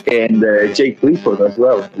 And Jake Clifford as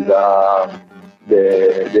well,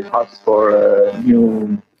 the host for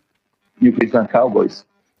New Cleveland Cowboys.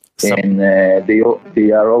 And they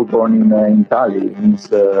are all born in Italy. It means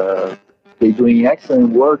they're doing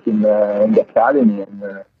excellent work in the academy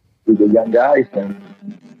and with the young guys, and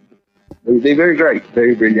they're very great,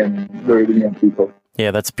 very brilliant people.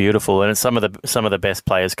 Yeah, that's beautiful, and some of the best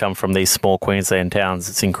players come from these small Queensland towns.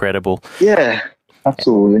 It's incredible. Yeah,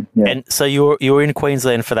 absolutely. Yeah. And so you were in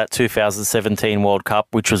Queensland for that 2017 World Cup,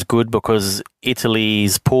 which was good because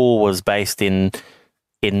Italy's pool was based in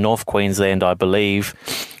North Queensland, I believe.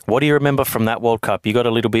 What do you remember from that World Cup? You got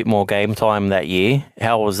a little bit more game time that year.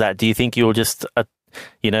 How was that? Do you think you were just,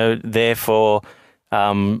 there for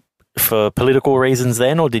political reasons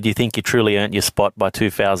then, or did you think you truly earned your spot by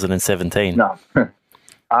 2017? No,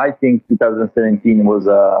 I think 2017 was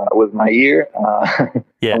my year.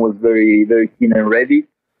 I was very, very keen and ready,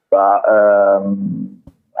 but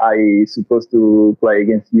I supposed to play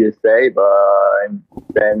against USA, but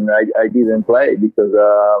then I didn't play because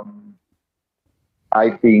I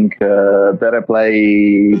think better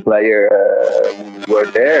player were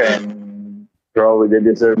there, and probably they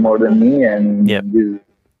deserve more than me. And this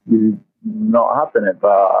is not happening. But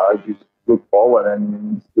I just look forward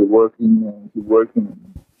and keep working and keep working.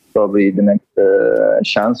 Probably the next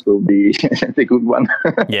chance will be the good one.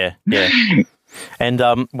 Yeah. And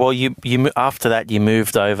well, you after that you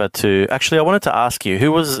moved over to. Actually, I wanted to ask you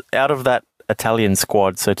who was out of that Italian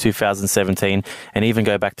squad, so 2017, and even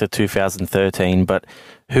go back to 2013. But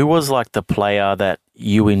who was like the player that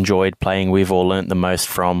you enjoyed playing with or learnt the most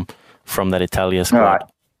from that Italia squad?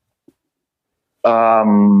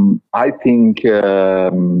 I think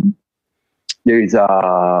there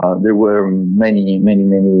were many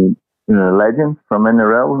legends from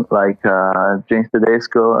NRL like James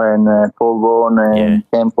Tedesco and Paul Vaughan and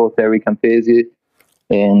Campo, Terry Campesi,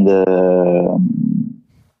 and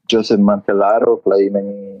Joseph Mantellaro play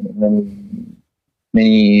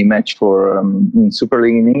many match for in Super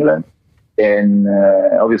League in England, and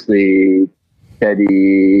obviously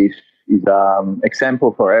Teddy is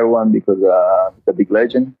example for everyone because he's a big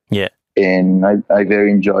legend. Yeah, and I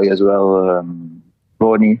very enjoy as well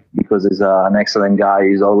Bonnie because he's an excellent guy.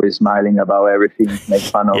 He's always smiling about everything, make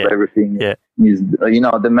fun of everything. Yeah, he's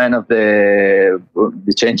the man of the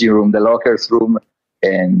changing room, the lockers room.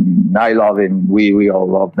 And I love him. We all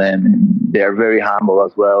love them, and they are very humble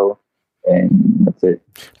as well. And that's it.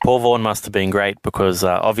 Paul Vaughan must have been great because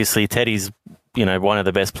obviously Teddy's one of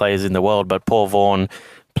the best players in the world, but Paul Vaughan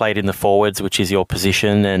played in the forwards, which is your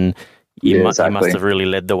position, and he must have really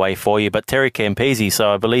led the way for you. But Terry Campese,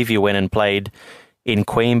 so I believe you went and played in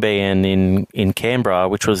Queanbeyan and in Canberra,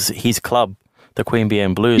 which was his club, the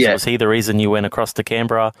Queanbeyan Blues. Was he the reason you went across to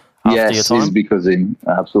Canberra after your time? Yes, because of him.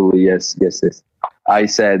 Absolutely, yes. I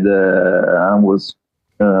said I was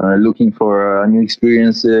looking for a new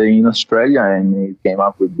experience in Australia, and he came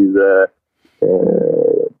up with this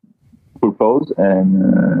proposal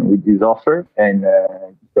and with this offer, and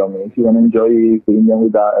he told me, if you want to enjoy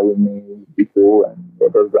Queensland with me, be cool, and blah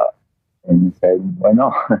blah blah. And he said, why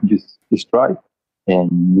not? just try,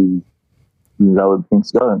 and this is how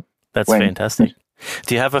things go. That's fantastic.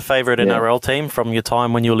 Do you have a favourite NRL team from your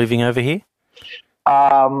time when you were living over here?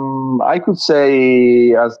 I could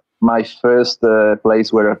say as my first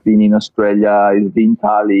place where I've been in Australia is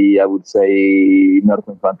Vintali. I would say North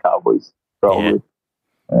Queensland Cowboys, probably,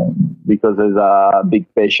 because there's a big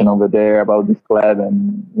passion over there about this club,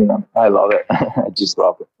 and I love it. I just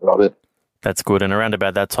love it. That's good, and around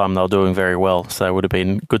about that time they were doing very well, so it would have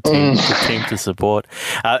been a good team to support.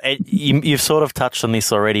 You've sort of touched on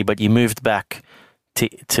this already, but you moved back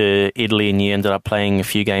to Italy, and you ended up playing a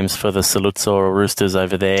few games for the Saluzzo Roosters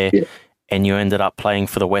over there, and you ended up playing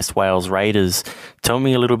for the West Wales Raiders. Tell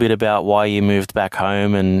me a little bit about why you moved back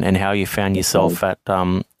home and how you found yourself at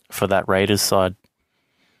for that Raiders side.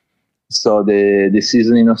 So the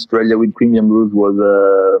season in Australia with Queanbeyan Blues was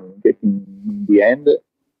getting the end,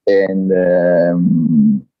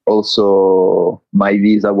 and also my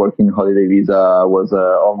working holiday visa was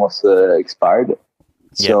almost expired.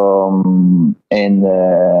 So, and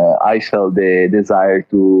I felt the desire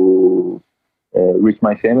to reach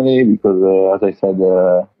my family because, as I said,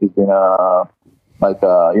 it's been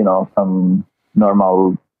some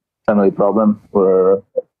normal family problem where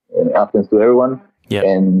it happens to everyone. Yep.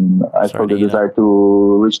 And I felt the desire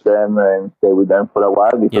to reach them and stay with them for a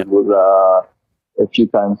while because it was a few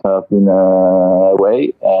times I've been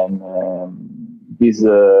away, and this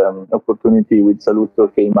opportunity with Saluzzo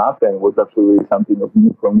came up and was absolutely something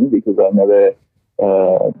new for me because I never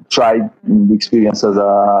tried the experience as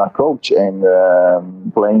a coach and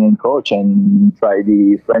playing in coach, and try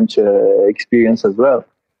the French experience as well.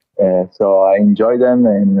 So I enjoy them,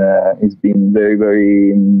 and it's been very,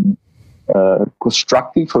 very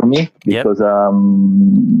constructive for me because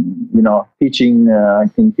teaching. I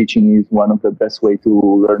think teaching is one of the best way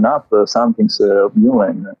to learn up something new,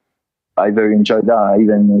 and I very enjoyed that,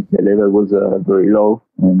 even if the level was very low.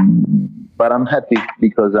 But I'm happy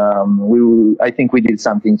because I think we did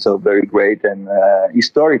something so very great and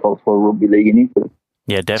historical for rugby league in Italy.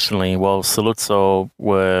 Yeah, definitely. Well, Saluzzo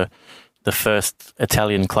were the first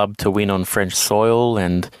Italian club to win on French soil,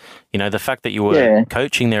 and the fact that you were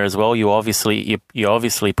coaching there as well, you're obviously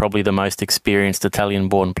probably the most experienced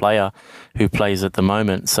Italian-born player who plays at the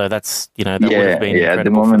moment. So that's that would have been incredible. At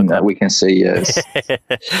the moment that we can say yes.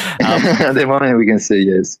 At the moment we can say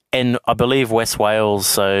yes. And I believe West Wales,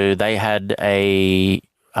 so they had a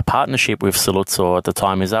partnership with Saluzzo at the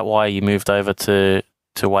time. Is that why you moved over to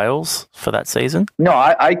to Wales for that season? No,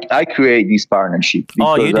 I create this partnership.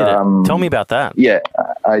 Because, You did it. Tell me about that. Yeah,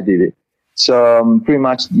 I did it. So pretty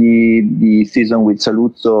much the season with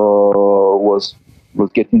Saluzzo was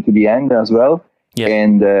getting to the end as well. Yep.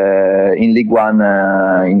 And in League One,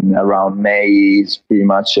 in around May is pretty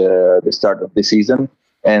much the start of the season.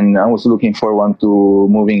 And I was looking forward to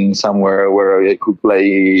moving somewhere where I could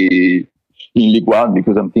play in League One,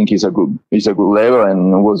 because I think it's a good level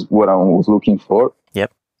and was what I was looking for.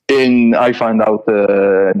 Yep. And I found out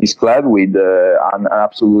this club with an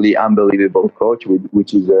absolutely unbelievable coach,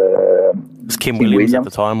 which is it was Kim Williams at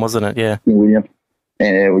the time, wasn't it? Yeah. Kim Williams.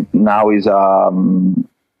 And now is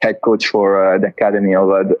head coach for the academy of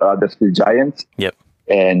Huddersfield Giants. Yep.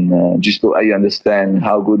 And just so I understand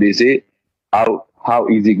how good is it, how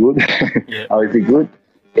is he good, Yep. how is he good.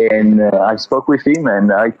 And I spoke with him,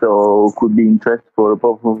 and I thought could be interest for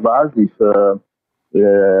both of us if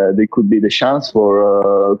there could be the chance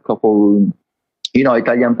for a couple,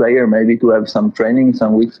 Italian player maybe to have some training,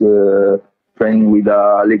 some weeks training with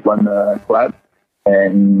a League One club,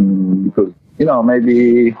 and because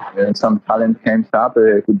maybe some talent comes up,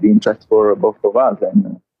 could be interest for both of us,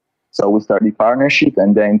 and so we started partnership,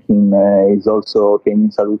 and then Kim is also came in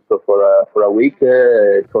Saluzzo for a week,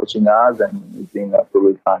 coaching us, and it's been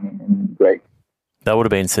absolutely fun and great. That would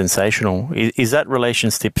have been sensational. Is that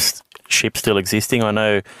relationship still existing? I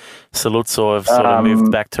know Saluzzo have sort of moved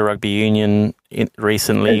back to rugby union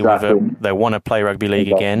recently. Exactly. They want to play rugby league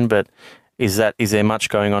again, but is there much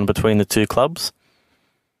going on between the two clubs?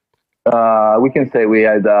 We can say we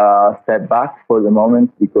had a step back for the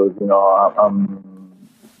moment, because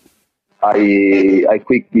I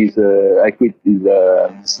quit this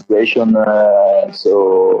situation,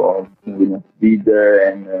 so we not be there,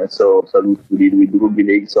 and so Saluzzo did with rugby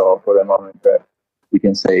league. So for the moment, we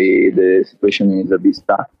can say the situation is a bit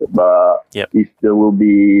stuck. But Yep. if there will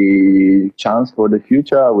be chance for the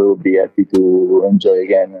future, we will be happy to enjoy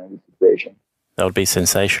again the situation. That would be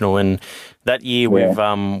sensational. And that year with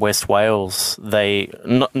West Wales, they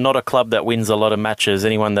not a club that wins a lot of matches.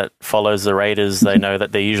 Anyone that follows the Raiders, they know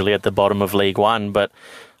that they're usually at the bottom of League One. But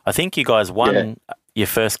I think you guys won your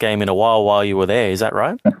first game in a while you were there. Is that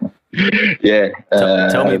right? Yeah.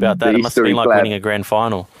 Tell me about that. It must have been like club. winning a grand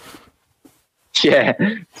final. Yeah,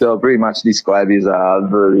 so pretty much this club is a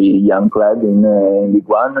very young club in League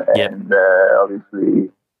One, Yep. and obviously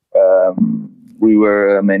we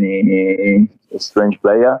were many strange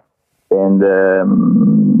player, and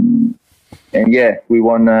yeah, we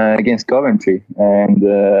won against Coventry, and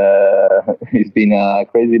it's been a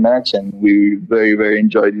crazy match, and we very, very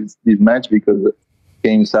enjoyed this match because it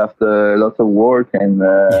came after a lot of work, and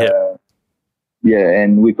yeah,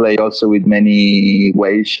 and we play also with many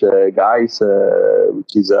Welsh guys,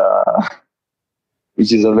 which is a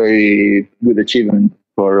very good achievement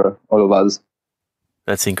for all of us.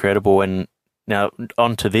 That's incredible. And now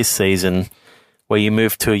on to this season, where you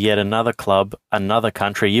moved to yet another club, another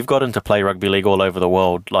country. You've gotten to play rugby league all over the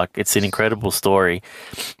world. Like, it's an incredible story.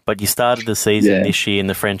 But you started the season this year in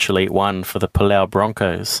the French Elite One for the Palau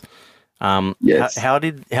Broncos. Yes. How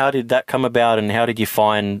did that come about, and how did you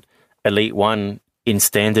find Elite One in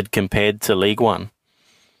standard compared to League One?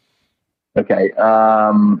 Okay,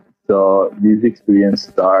 so this experience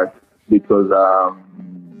started because,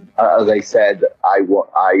 as I said, I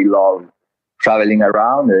love traveling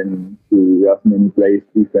around and to as many places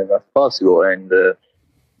different as possible. And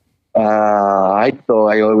I thought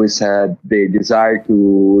I always had the desire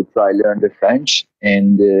to try learn the French,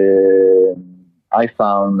 and I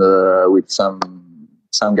found with some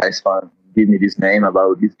guys give me this name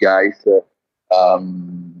about these guys.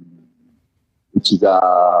 Which is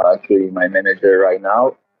actually my manager right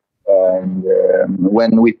now. And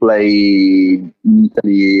when we play in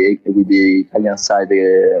Italy with the Italian side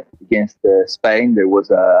against Spain, there was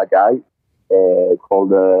a guy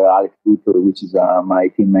called Alex Duto, which is my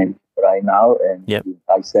teammate right now. And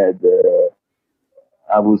I said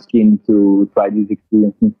I was keen to try this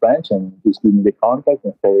experience in French, and just give me the contact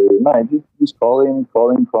and say, no, just call him,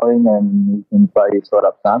 and we can try to sort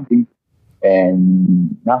of something.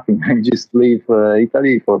 And nothing. I just leave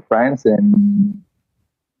Italy for France, and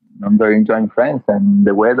I'm very enjoying France, and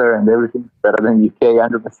the weather and everything better than UK,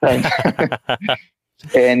 100%.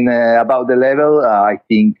 And about the level, I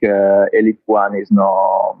think Elite One is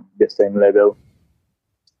not the same level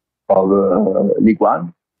of League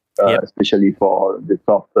One, especially for the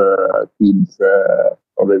top teams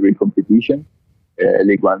of every competition.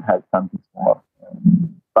 League One has something more,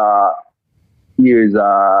 but here is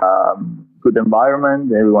a good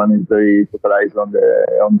environment. Everyone is very focused on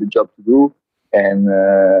the job to do, and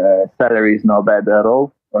salary is not bad at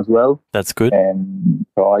all. as well. That's good. And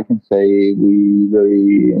so I can say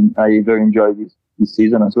I very enjoyed this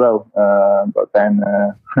season as well. But then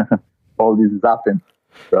all this has happened.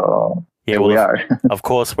 So yeah, here we are. Of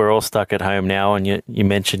course, we're all stuck at home now, and you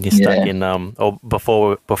mentioned you're stuck in or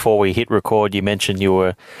before we hit record, you mentioned you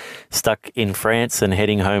were stuck in France and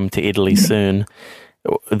heading home to Italy soon.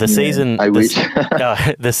 The season, I wish.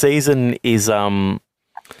 The season is over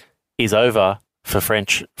for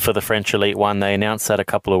the French Elite One. They announced that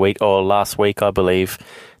last week, I believe,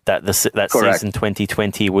 that that season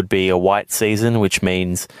 2020 would be a white season, which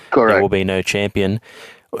means there will be no champion.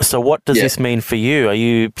 So what does this mean for you? Are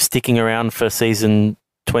you sticking around for season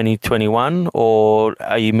 2021 or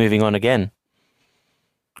are you moving on again?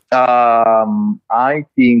 I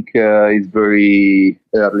think it's very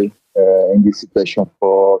early in this situation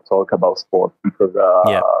for talk about sport because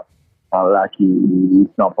lucky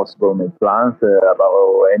it's not possible to make plans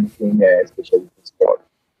about anything, especially for sport.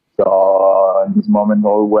 So in this moment,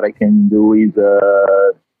 all what I can do is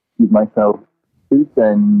keep myself fit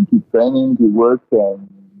and keep training, keep work, and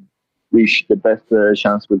wish the best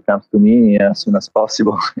chance will come to me as soon as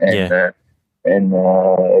possible, and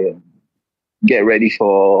get ready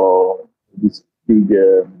for this big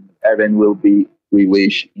event. We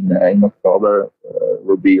wish in October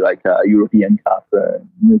will be like a European Cup,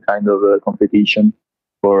 new kind of competition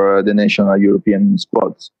for the national European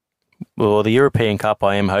squads. Well, the European Cup,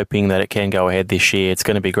 I am hoping that it can go ahead this year. It's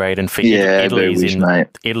going to be great. And for Italy's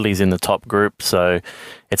in the top group, so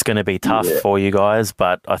it's going to be tough for you guys,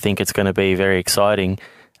 but I think it's going to be very exciting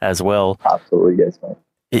as well. Absolutely, yes, mate.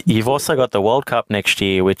 You've also got the World Cup next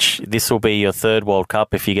year, which this will be your third World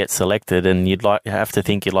Cup if you get selected, and you have to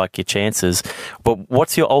think you like your chances. But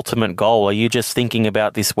what's your ultimate goal? Are you just thinking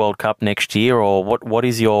about this World Cup next year, or what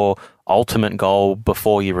is your ultimate goal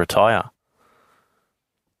before you retire?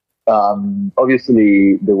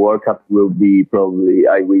 Obviously, the World Cup will be probably,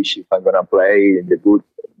 I wish, if I'm going to play in the good,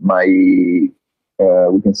 we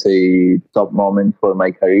can say, top moment for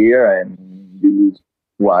my career. And this is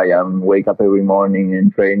why I'm wake up every morning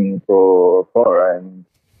and training for. And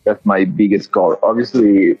that's my biggest goal.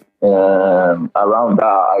 Obviously, around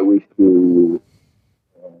that, I wish to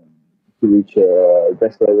reach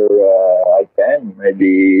best level I can.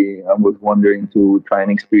 Maybe I was wondering to try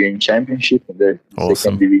and experience championship in the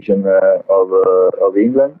second division of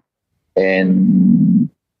England, and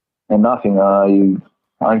nothing.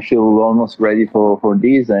 I feel almost ready for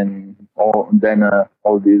this, and all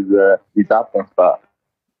this happens. But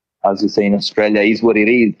as you say in Australia, is what it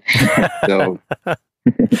is. So.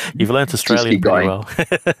 You've learnt Australian pretty well.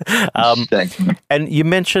 Thanks. And you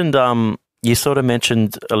mentioned. You sort of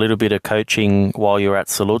mentioned a little bit of coaching while you're at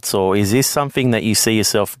Saluzzo. Is this something that you see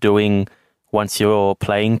yourself doing once your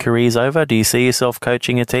playing career's over? Do you see yourself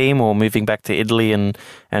coaching a team or moving back to Italy and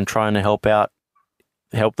trying to help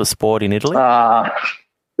the sport in Italy?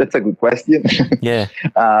 That's a good question. Yeah.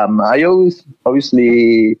 I always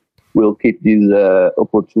obviously will keep this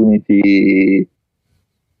opportunity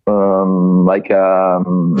like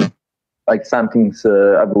something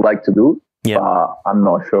I would like to do. Yeah, I'm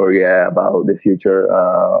not sure yet about the future.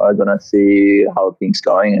 I'm gonna see how things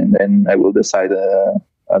going, and then I will decide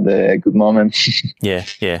at the good moment. Yeah.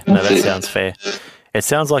 No, that sounds fair. It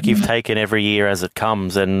sounds like you've taken every year as it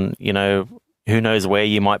comes, and who knows where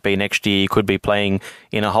you might be next year. You could be playing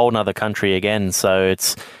in a whole nother country again. So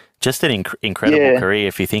it's just an incredible career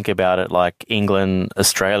if you think about it. Like England,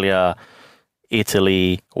 Australia,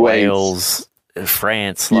 Italy, Wales.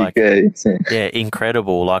 France,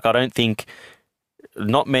 incredible. Like, I don't think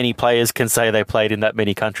not many players can say they played in that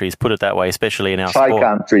many countries, put it that way, especially in our Five sport.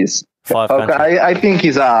 Countries. Countries. I think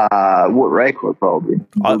it's a world record, probably.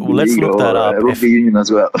 Let's look that up. Rugby union as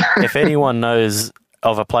well. If anyone knows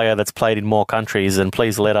of a player that's played in more countries, then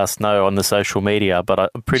please let us know on the social media. But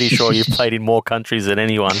I'm pretty sure you've played in more countries than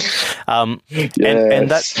anyone. And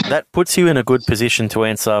that puts you in a good position to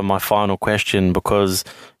answer my final question, because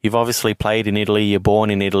you've obviously played in Italy, you're born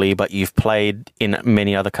in Italy, but you've played in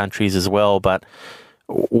many other countries as well. But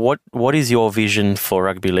what is your vision for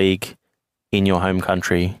rugby league in your home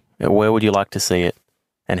country? Where would you like to see it?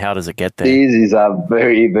 And how does it get there? This is a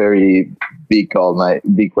very, very big call,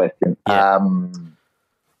 big question. Yeah.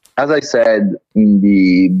 As I said in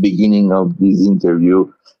the beginning of this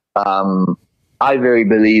interview, I very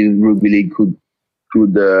believe rugby league could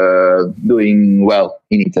doing well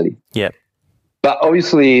in Italy. Yeah. But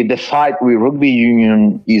obviously, the fight with rugby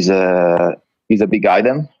union is a big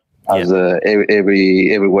item, as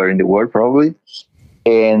everywhere in the world probably.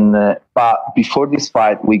 And but before this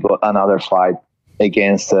fight, we got another fight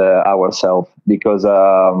against ourselves, because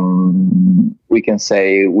we can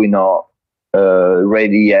say we know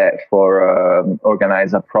ready yet for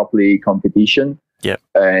organize a properly competition. Yeah.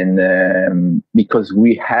 And because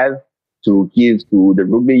we have to give to the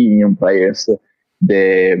rugby union players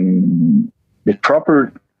the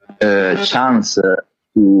proper chance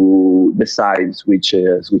to decide which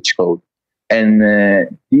code. And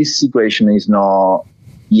this situation is not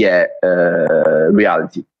yet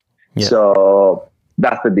reality. Yeah. So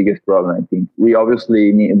that's the biggest problem, I think. We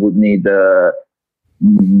obviously would need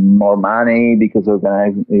more money because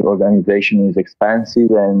organization is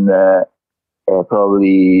expensive, and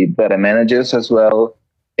probably better managers as well.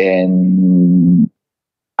 And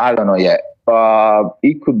I don't know yet. I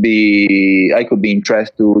could be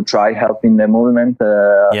interested to try helping the movement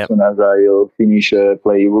as soon as I'll finish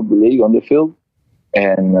play rugby league on the field,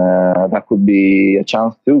 and that could be a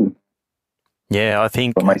chance too. Yeah, I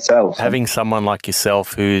think for myself, having someone like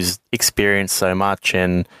yourself who's experienced so much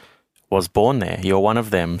and was born there, you're one of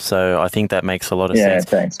them. So I think that makes a lot of sense.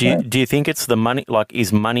 Thanks, do you think it's the money? Like,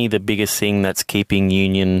 is money the biggest thing that's keeping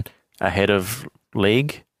Union ahead of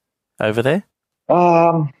league over there?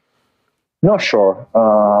 Not sure,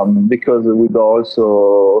 because we got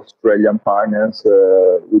also Australian partners,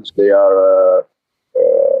 which they are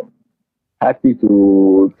happy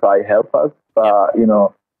to try help us. But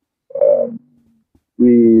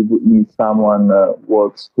we would need someone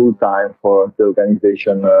works full time for the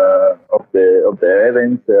organization of the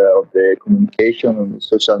event, of the communication, of the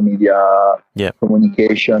social media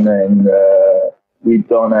communication, and we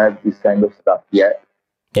don't have this kind of stuff yet.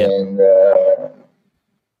 And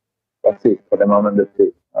that's it for the moment. That's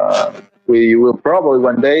it. We will probably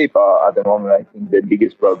one day, but at the moment, I think the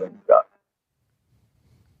biggest problem is that.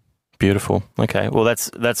 Beautiful. Okay. Well,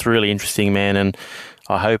 that's really interesting, man. And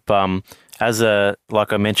I hope,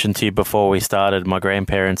 like I mentioned to you before we started, my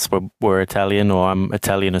grandparents were Italian, or I'm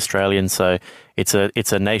Italian Australian. So it's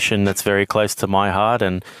a nation that's very close to my heart,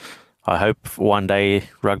 and I hope one day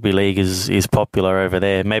rugby league is popular over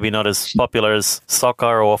there. Maybe not as popular as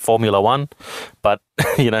soccer or Formula One, but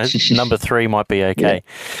number 3 might be okay.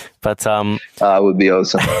 Yeah. But would be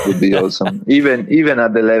awesome. Would be awesome. Even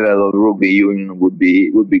at the level of rugby union would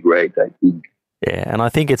be great, I think. Yeah, and I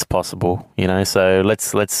think it's possible. So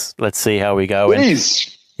let's see how we go.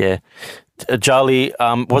 Please. And, Gioele,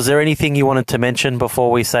 was there anything you wanted to mention before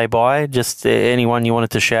we say bye? Just anyone you wanted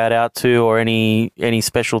to shout out to, or any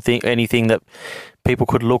special thing, anything that people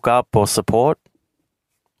could look up or support?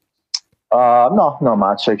 No, not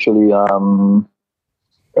much actually. I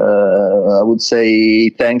would say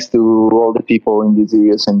thanks to all the people in these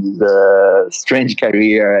years and this strange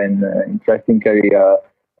career and interesting career,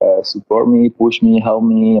 support me, push me, help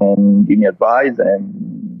me, and give me advice. And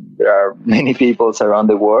there are many people around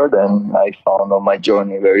the world, and I found on my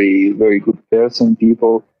journey very, very good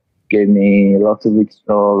people gave me lots of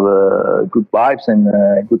good vibes and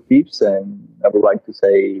good tips. And I would like to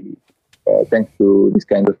say thanks to this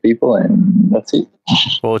kind of people, and that's it.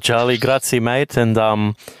 Well, Gioele, grazie, mate, and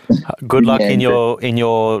good luck in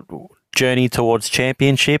your journey towards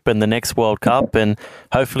championship and the next World Cup, and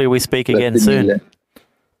hopefully we speak again soon.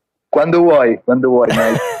 Quando vuoi,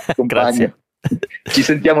 mate. Compagno. Ci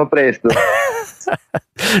sentiamo presto.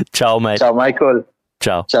 Ciao, mate. Ciao, Michael.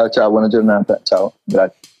 Ciao. Ciao, buona giornata. Ciao,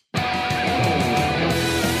 grazie.